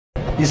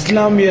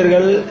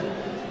இஸ்லாமியர்கள்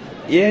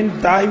ஏன்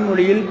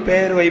தாய்மொழியில்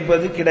பெயர்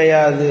வைப்பது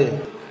கிடையாது?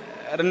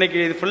 இன்னைக்கு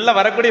இது ஃபுல்லா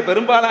வரக்கூடிய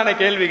பெரும்பாலான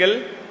கேள்விகள்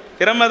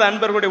பிரமத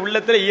அன்பர்களுடைய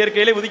உள்ளத்தில்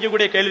இயற்கையிலே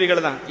உதிக்கக்கூடிய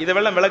கேள்விகள் தான்.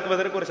 இதெல்லாம்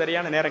விளக்குவதற்கு ஒரு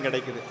சரியான நேரம்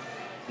கிடைக்குது.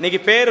 இன்னைக்கு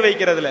பேர்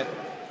வைக்கிறதுல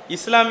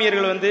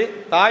இஸ்லாமியர்கள்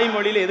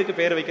தாய்மொழியில் எதுக்கு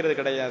பேர் வைக்கிறது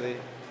கிடையாது.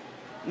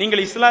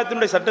 நீங்கள்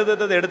இஸ்லாத்தினுடைய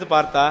சட்டத்திட்டத்தை எடுத்து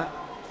பார்த்தா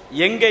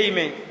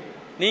எங்கேயுமே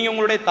நீங்க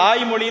உங்களுடைய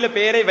தாய்மொழியில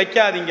பெயரை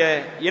வைக்காதீங்க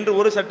என்று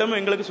ஒரு சட்டமும்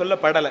எங்களுக்கு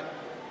சொல்லப்படலை.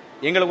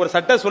 எங்களுக்கு ஒரு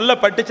சட்டம்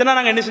சொல்லப்பட்டுச்சுன்னா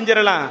நாங்கள் என்ன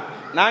செஞ்சிடலாம்,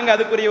 நாங்கள்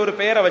அதுக்குரிய ஒரு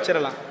பெயரை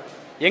வச்சிடலாம்.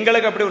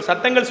 எங்களுக்கு அப்படி ஒரு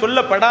சட்டங்கள்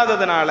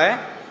சொல்லப்படாததுனால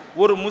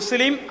ஒரு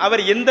முஸ்லீம்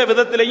அவர் எந்த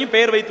விதத்திலையும்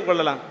பெயர் வைத்துக்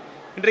கொள்ளலாம்.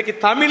 இன்றைக்கு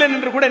தமிழன்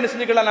என்று கூட என்ன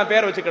செஞ்சுக்கலாம், நான்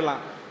பெயர்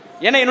வச்சுக்கலாம்.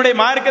 ஏன்னா என்னுடைய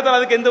மார்க்கத்தில்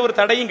அதுக்கு எந்த ஒரு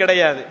தடையும்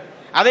கிடையாது.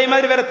 அதே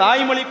மாதிரி வேற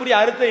தாய்மொழிக்குரிய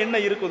அர்த்தம் என்ன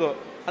இருக்குதோ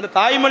அந்த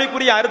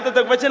தாய்மொழிக்குரிய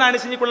அர்த்தத்தை வச்சு நான்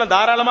என்ன செஞ்சு கொள்ளலாம்,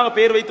 தாராளமாக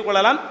பெயர் வைத்துக்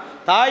கொள்ளலாம்.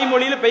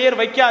 தாய்மொழியில பெயர்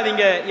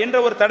வைக்காதீங்க என்ற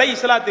ஒரு தடை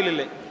இஸ்லாத்தில்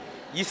இல்லை.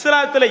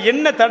 இஸ்லாத்தில்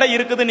என்ன தடை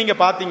இருக்குது நீங்க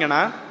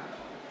பாத்தீங்கன்னா,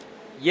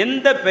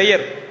 எந்த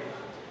பெயர்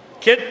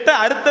கெட்ட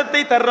அர்த்தத்தை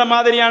தர்ற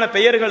மாதிரியான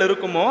பெயர்கள்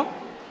இருக்குமோ,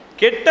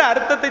 கெட்ட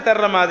அர்த்தத்தை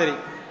தர்ற மாதிரி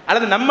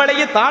அல்லது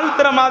நம்மளையே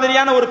தாழ்த்துற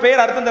மாதிரியான ஒரு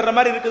பெயர் அர்த்தம் தர்ற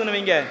மாதிரி இருக்குதுன்னு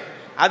வைங்க,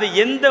 அது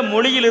எந்த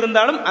மொழியில்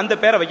இருந்தாலும் அந்த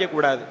பெயரை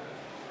வைக்கக்கூடாது.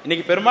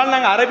 இன்னைக்கு பெரும்பாலும்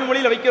நாங்கள் அரபி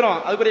மொழியில் வைக்கிறோம்.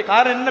 அதுக்குரிய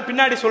காரணம் என்ன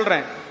பின்னாடி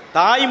சொல்றேன்.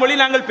 தாய்மொழி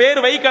நாங்கள்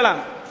பெயர் வைக்கலாம்,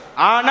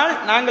 ஆனால்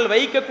நாங்கள்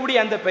வைக்கக்கூடிய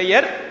அந்த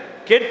பெயர்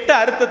கெட்ட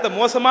அர்த்தத்தை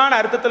மோசமான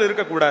அர்த்தத்தில்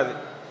இருக்கக்கூடாது.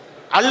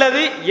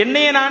 அல்லது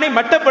என்னைய நானே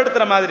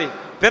மட்டப்படுத்துற மாதிரி,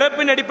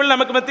 பிறப்பின் அடிப்பில்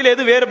நமக்கு மத்தியில்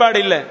எதுவும் வேறுபாடு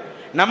இல்லை,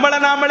 நம்மளை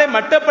நாமளே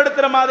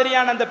மட்டப்படுத்துற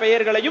மாதிரியான அந்த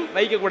பெயர்களையும்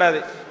வைக்கக்கூடாது.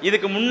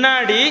 இதுக்கு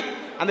முன்னாடி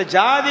அந்த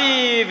ஜாதி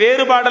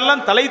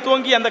வேறுபாடெல்லாம் தலை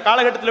தோங்கி அந்த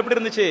காலகட்டத்தில் எப்படி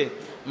இருந்துச்சு,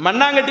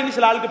 மண்ணாங்கட்டின்னு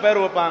சில ஆளுக்கு பெயர்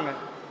வைப்பாங்க.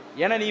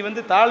 ஏன்னா நீ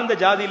தாழ்ந்த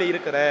ஜாதியில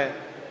இருக்கிற,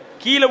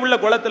 கீழே உள்ள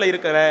குளத்துல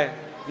இருக்கிற,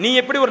 நீ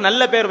எப்படி ஒரு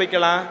நல்ல பேர்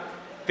வைக்கலாம்?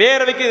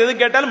 பேர் வைக்க எது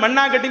கேட்டாலும்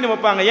மண்ணாங்கட்டின்னு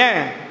வைப்பாங்க.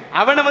 ஏன்?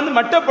 அவனை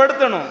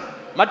மட்டப்படுத்தணும்.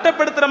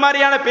 மட்டப்படுத்துற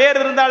மாதிரியான பேர்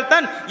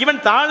இருந்தால்தான் இவன்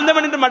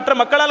தாழ்ந்தவன் என்று மற்ற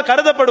மக்களால்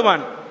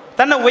கருதப்படுவான்.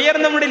 தன்னை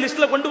உயர்ந்தவனுடைய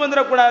லிஸ்ட்ல கொண்டு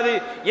வந்துடக்கூடாது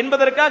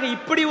என்பதற்காக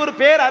இப்படி ஒரு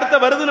பேர்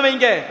அர்த்தம் வருதுன்னு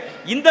வைங்க,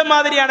 இந்த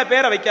மாதிரியான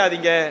பேரை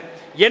வைக்காதீங்க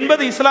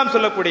என்பது இஸ்லாம்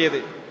சொல்லக்கூடியது.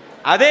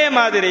 அதே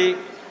மாதிரி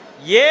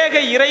ஏக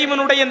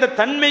இறைவனுடைய இந்த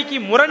தன்மைக்கு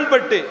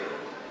முரண்பட்டு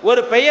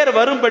ஒரு பெயர்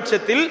வரும்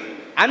பட்சத்தில்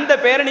அந்த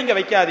பெயரை நீங்க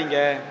வைக்காதீங்க.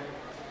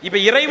 இப்ப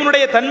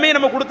இறைவனுடைய தன்மையை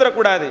நம்ம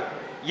கொடுத்துடக்கூடாது,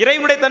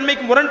 இறைவனுடைய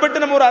தன்மைக்கு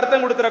முரண்பட்டு நம்ம ஒரு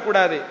அர்த்தம்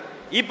கொடுத்துடக்கூடாது.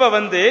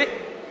 இப்ப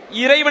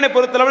இறைவனை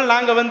பொறுத்தளவில்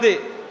நாங்க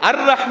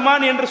அர்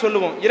ரஹ்மான் என்று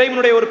சொல்லுவோம்.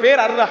 இறைவனுடைய ஒரு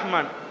பேர் அர்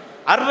ரஹ்மான்.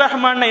 அர்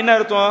ரஹ்மான் என்ன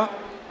அர்த்தம்?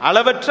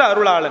 அளவற்ற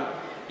அருளாளன்.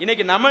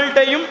 இன்னைக்கு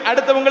நம்மள்டையும்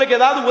அடுத்தவங்களுக்கு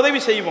ஏதாவது உதவி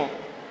செய்வோம்,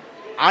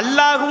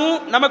 அல்லாஹ்வும்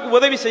நமக்கு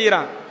உதவி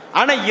செய்யறான்.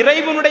 ஆனா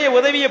இறைவனுடைய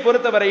உதவியை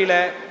பொறுத்த வரையில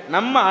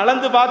நம்ம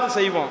அளந்து பார்த்து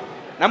செய்வோம்.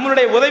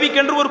 நம்மளுடைய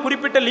உதவிக்கென்று ஒரு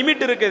குறிப்பிட்ட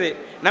லிமிட் இருக்குது.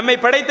 நம்மை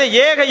படைத்த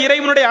ஏக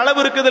இறைவனுடைய அளவு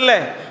இருக்குது இல்ல,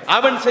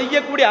 அவன்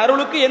செய்யக்கூடிய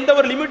அருளுக்கு எந்த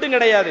ஒரு லிமிட்டும்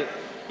கிடையாது.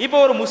 இப்போ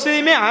ஒரு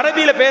முஸ்லீமே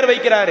அரபியில பெயர்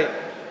வைக்கிறாரு,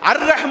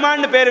 அர்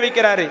ரஹ்மான் பெயர்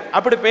வைக்கிறாரு.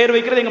 அப்படி பெயர்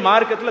வைக்கிறது எங்க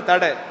மார்க்கத்தில்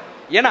தடை.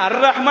 ஏன்னா அர்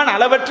ரஹ்மான்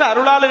அளவற்ற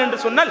அருளாளன் என்று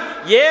சொன்னால்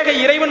ஏக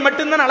இறைவன்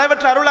மட்டும்தான்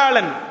அளவற்ற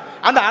அருளாளன்.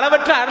 அந்த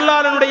அளவற்ற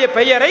அருளாளனுடைய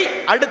பெயரை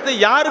அடுத்து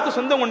யாருக்கு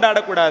சொந்தம்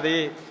கொண்டாடக்கூடாது.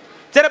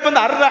 சிறப்பு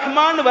இந்த அர்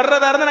ரஹ்மான்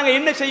வர்றதா இருந்தா நாங்க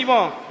என்ன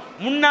செய்வோம்,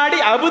 முன்னாடி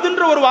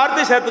அபுதுன்ற ஒரு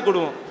வார்த்தை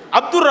சேர்த்துக்கிடுவோம்.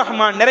 அப்துர்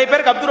ரஹ்மான், நிறைய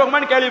பேருக்கு அப்துல்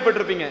ரஹ்மான்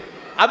கேள்விப்பட்டிருப்பீங்க.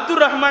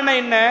 அப்துல் ரஹ்மான்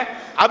என்ன?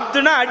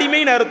 அப்துனா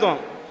அடிமைன்னு அர்த்தம்,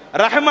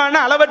 ரஹ்மான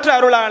அளவற்ற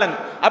அருளாளன்.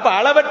 அப்ப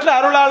அளவற்ற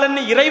அருளாளன்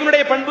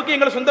இறைவனுடைய பண்புக்கு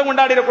எங்களை சொந்தம்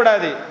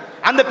கொண்டாடிடக்கூடாது,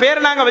 அந்த பேரை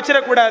நாங்க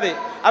வச்சிடக்கூடாது.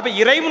 அப்ப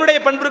இறைவனுடைய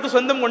பண்புக்கு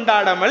சொந்தம்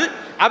கொண்டாடாமல்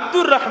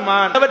அப்துல்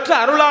ரஹ்மான் அளவற்ற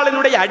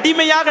அருளாளனுடைய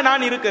அடிமையாக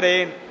நான்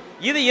இருக்கிறேன்,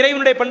 இது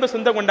இறைவனுடைய பண்பு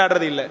சொந்தம்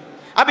கொண்டாடுறது இல்லை.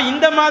 அப்ப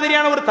இந்த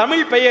மாதிரியான ஒரு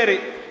தமிழ் பெயர்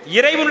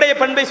இறைவனுடைய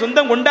பண்பை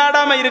சொந்தம்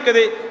கொண்டாடாம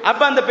இருக்குது.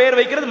 அப்ப அந்த பெயர்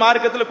வைக்கிறது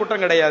மார்க்கத்தில்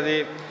குற்றம் கிடையாது.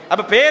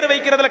 அப்ப பெயர்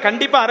வைக்கிறதுல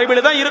கண்டிப்பா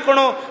அரபில தான்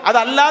இருக்கணும், அது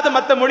அல்லாத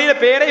மற்ற மொழியில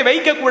பெயரை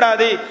வைக்க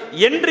கூடாது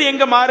என்று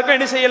எங்க மார்க்கம்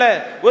என்ன செய்யல,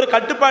 ஒரு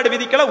கட்டுப்பாடு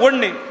விதிக்கல.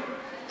 ஒண்ணு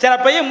சில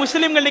பையன்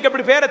முஸ்லிம்கள் இன்னைக்கு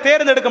அப்படி பேரை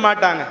தேர்ந்தெடுக்க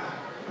மாட்டாங்க,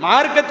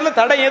 மார்க்கத்தில்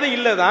தடை எதுவும்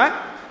இல்லதான்.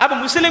 அப்ப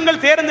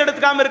முஸ்லிம்கள்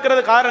தேர்ந்தெடுக்காம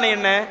இருக்கிறது காரணம்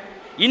என்ன?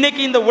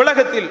 இன்னைக்கு இந்த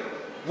உலகத்தில்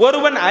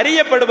ஒருவன்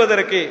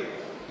அறியப்படுவதற்கு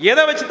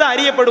எதை வச்சுதான்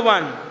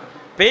அறியப்படுவான்?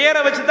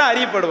 பெயரை வச்சுதான்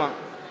அறியப்படுவான்.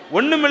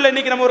 ஒண்ணுமில்லை,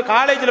 இன்னைக்கு நம்ம ஒரு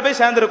காலேஜில் போய்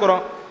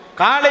சேர்ந்துருக்கிறோம்,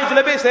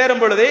 காலேஜில் போய்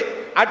சேரும் பொழுது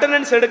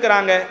அட்டண்டன்ஸ்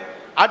எடுக்கிறாங்க.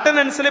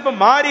 அட்டண்டன்ஸ்ல இப்ப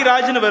மாரி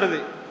ராஜ்னு வருது.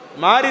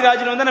 மாரி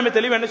ராஜ்னு நம்ம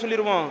தெளிவா என்ன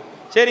சொல்லிடுவோம்,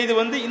 சரி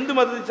இது இந்து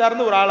மதத்தை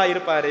சார்ந்த ஒரு ஆளா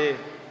இருப்பாரு.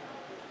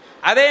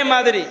 அதே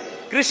மாதிரி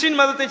கிறிஸ்டின்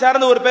மதத்தை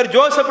சார்ந்த ஒரு பேர்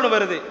ஜோசப்னு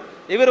வருது,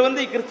 இவர்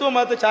கிறிஸ்துவ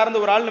மதத்தை சார்ந்த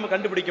ஒரு ஆள் நம்ம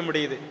கண்டுபிடிக்க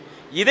முடியுது.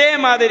 இதே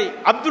மாதிரி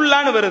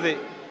அப்துல்லான்னு வருது,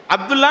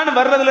 அப்துல்லான்னு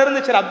வர்றதுல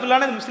இருந்து சரி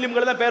அப்துல்லான்னு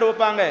முஸ்லீம்கள் தான் பேர்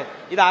வைப்பாங்க,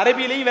 இது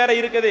அரபிலையும் வேற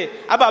இருக்குது.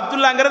 அப்ப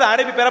அப்துல்லாங்கிறது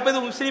அரபி பிறப்பது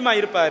முஸ்லீமா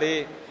இருப்பாரு.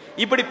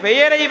 இப்படி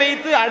பெயரை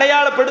வைத்து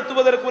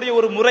அடையாளப்படுத்துவதற்குரிய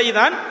ஒரு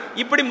முறைதான்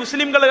இப்படி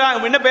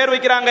முஸ்லிம்களுக்கு என்ன பெயர்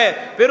வைக்கிறாங்க,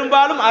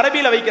 பெரும்பாலும்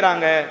அரபியில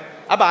வைக்கிறாங்க.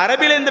 அப்ப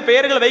அரபியில இந்த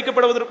பெயர்கள்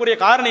வைக்கப்படுவதற்குரிய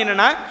காரணம்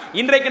என்னன்னா,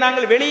 இன்றைக்கு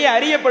நாங்கள் வெளியே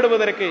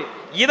அறியப்படுவதற்கு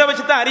இதை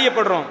வச்சுதான்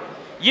அறியப்படுறோம்.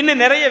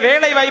 இன்னும் நிறைய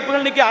வேலை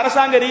வாய்ப்புகள் இன்னைக்கு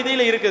அரசாங்க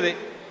ரீதியில இருக்குது.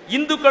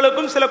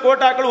 இந்துக்களுக்கும் சில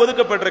கோட்டாக்கள்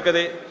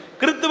ஒதுக்கப்பட்டிருக்குது,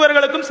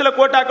 கிறிஸ்துவர்களுக்கும் சில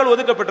கோட்டாக்கள்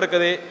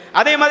ஒதுக்கப்பட்டிருக்குது.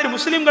 அதே மாதிரி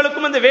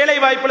முஸ்லிம்களுக்கும் அந்த வேலை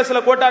வாய்ப்புல சில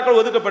கோட்டாக்கள்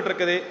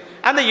ஒதுக்கப்பட்டிருக்குது.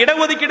 அந்த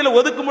இடஒதுக்கீடுல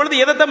ஒதுக்கும்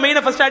பொழுது எதை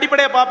மெயினா ஃபர்ஸ்ட்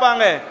அடிப்படையா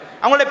பார்ப்பாங்க,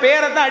 அவங்களுடைய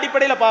பேரை தான்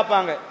அடிப்படையில்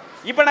பார்ப்பாங்க.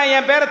 இப்போ நான்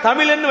என் பேரை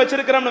தமிழ்னு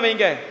வச்சிருக்கிறோம்னு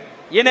வைங்க,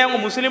 என்னை அவங்க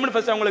முஸ்லீம்னு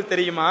ஃபர்ஸ்ட் அவங்களுக்கு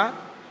தெரியுமா,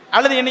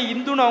 அல்லது என்னை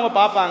இந்துன்னு அவங்க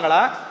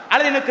பார்ப்பாங்களா,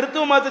 அல்லது என்ன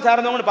கிறிஸ்துவ மதத்தை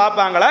சார்ந்தவங்கன்னு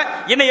பார்ப்பாங்களா,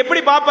 என்னை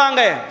எப்படி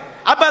பார்ப்பாங்க?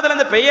 அப்ப அதுல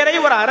அந்த பெயரை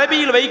ஒரு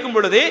அரபியில் வைக்கும்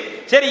பொழுது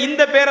சரி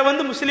இந்த பேரை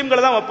வந்து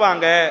முஸ்லிம்கள் தான்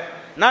வைப்பாங்க,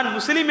 நான்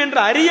முஸ்லிம் என்று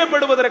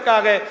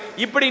அறியப்படுவதற்காக,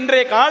 இப்படி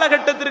இன்றைய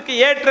காலகட்டத்திற்கு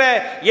ஏற்ற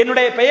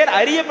என்னுடைய பெயர்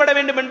அறியப்பட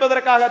வேண்டும்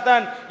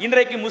என்பதற்காகத்தான்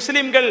இன்றைக்கு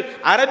முஸ்லிம்கள்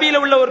அரபியில்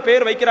உள்ள ஒரு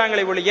பெயர்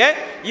வைக்கிறாங்களே ஒழிய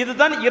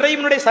இதுதான்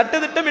இறைவனுடைய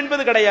சட்டத்திட்டம்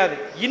என்பது கிடையாது.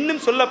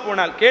 இன்னும் சொல்ல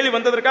போனால் கேள்வி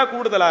வந்ததற்காக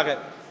கூடுதலாக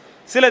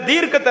சில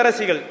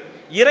தீர்க்கதரிசிகள்,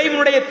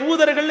 இறைவனுடைய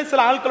தூதர்கள்,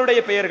 சில ஆட்களுடைய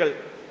பெயர்கள்,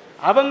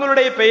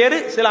 அவங்களுடைய பெயர்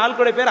சில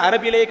ஆட்களுடைய பெயர்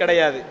அரபியிலேயே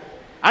கிடையாது.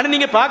 ஆனா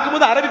நீங்க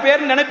பார்க்கும்போது அரபி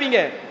பெயர்னு நினைப்பீங்க,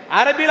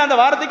 அரபியில் அந்த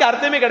வார்த்தைக்கு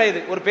அர்த்தமே கிடையாது.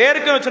 ஒரு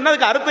பெயருக்கு சொன்னா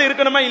அதுக்கு அர்த்தம்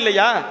இருக்கணுமா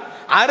இல்லையா?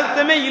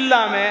 அர்த்தமே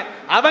இல்லாம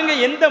அவங்க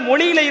எந்த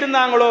மொழியில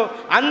இருந்தாங்களோ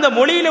அந்த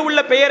மொழியில உள்ள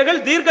பெயர்கள்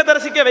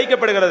தீர்க்கதரிசிக்கே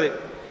வைக்கப்படுகிறது.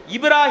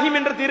 இப்ராஹிம்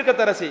என்ற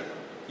தீர்க்கதரிசி,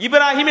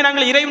 இப்ராஹிமை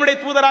நாங்கள் இறைவனுடைய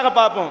தூதராக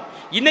பார்ப்போம்.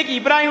 இன்னைக்கு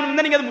இப்ராஹிம்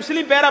வந்து நீங்க அது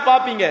முஸ்லீம் பேரா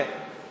பார்ப்பீங்க.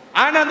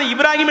 ஆனா அந்த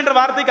இப்ராஹிம் என்ற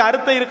வார்த்தைக்கு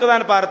அர்த்தம்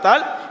இருக்குதான்னு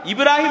பார்த்தால்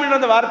இப்ராஹிம் என்ற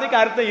அந்த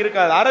வார்த்தைக்கு அர்த்தம்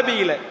இருக்காது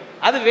அரபியில.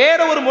 அது வேற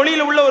ஒரு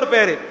மொழியில உள்ள ஒரு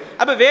பேரு.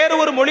 அப்ப வேற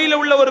ஒரு மொழியில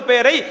உள்ள ஒரு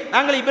பெயரை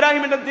நாங்கள்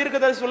இப்ராஹிம் என்ற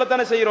தீர்க்கதரிசி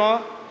சொல்லத்தானே செய்யறோம்.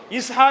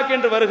 இஸ்ஹாக்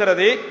என்று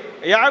வருகிறது,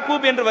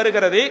 யாக்கூப் என்று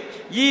வருகிறது,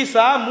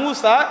 ஈசா,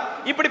 மூசா,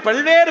 இப்படி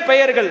பல்வேறு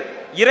பெயர்கள்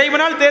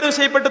இறைவனால் தேர்வு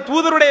செய்யப்பட்ட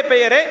தூதருடைய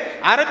பெயரே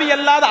அரபி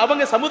அல்லாத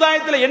அவங்க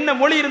சமுதாயத்தில் என்ன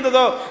மொழி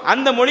இருந்ததோ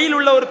அந்த மொழியில்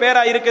உள்ள ஒரு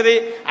பெயரா இருக்குது.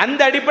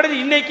 அந்த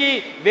அடிப்படையில் இன்னைக்கு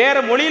வேற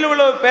மொழியில்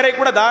உள்ள ஒரு பெயரை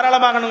கூட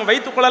தாராளமாக நம்ம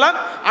வைத்துக் கொள்ளலாம்.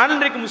 ஆனால்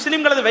இன்றைக்கு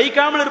முஸ்லிம்கள் அதை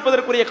வைக்காமல்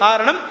இருப்பதற்குரிய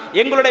காரணம்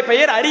எங்களுடைய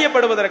பெயர்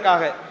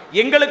அறியப்படுவதற்காக.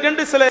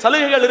 எங்களுக்கென்று சில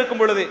சலுகைகள் இருக்கும்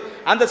பொழுது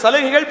அந்த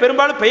சலுகைகள்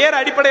பெரும்பாலும் பெயர்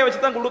அடிப்படையை வச்சு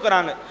தான்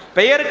கொடுக்குறாங்க.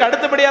 பெயருக்கு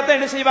அடுத்தபடியாக தான்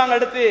என்ன செய்வாங்க,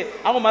 அடுத்து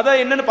அவங்க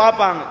மதம் என்னன்னு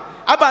பார்ப்பாங்க.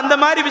 அப்ப அந்த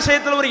மாதிரி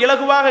விஷயத்துல ஒரு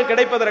இலகுவாக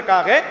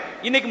கிடைப்பதற்காக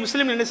இன்னைக்கு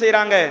முஸ்லிம் என்ன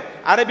செய்யறாங்க,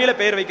 அரபியில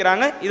பெயர்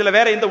வைக்கிறாங்க. இதுல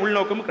வேற எந்த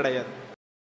உள்நோக்கமும் கிடையாது.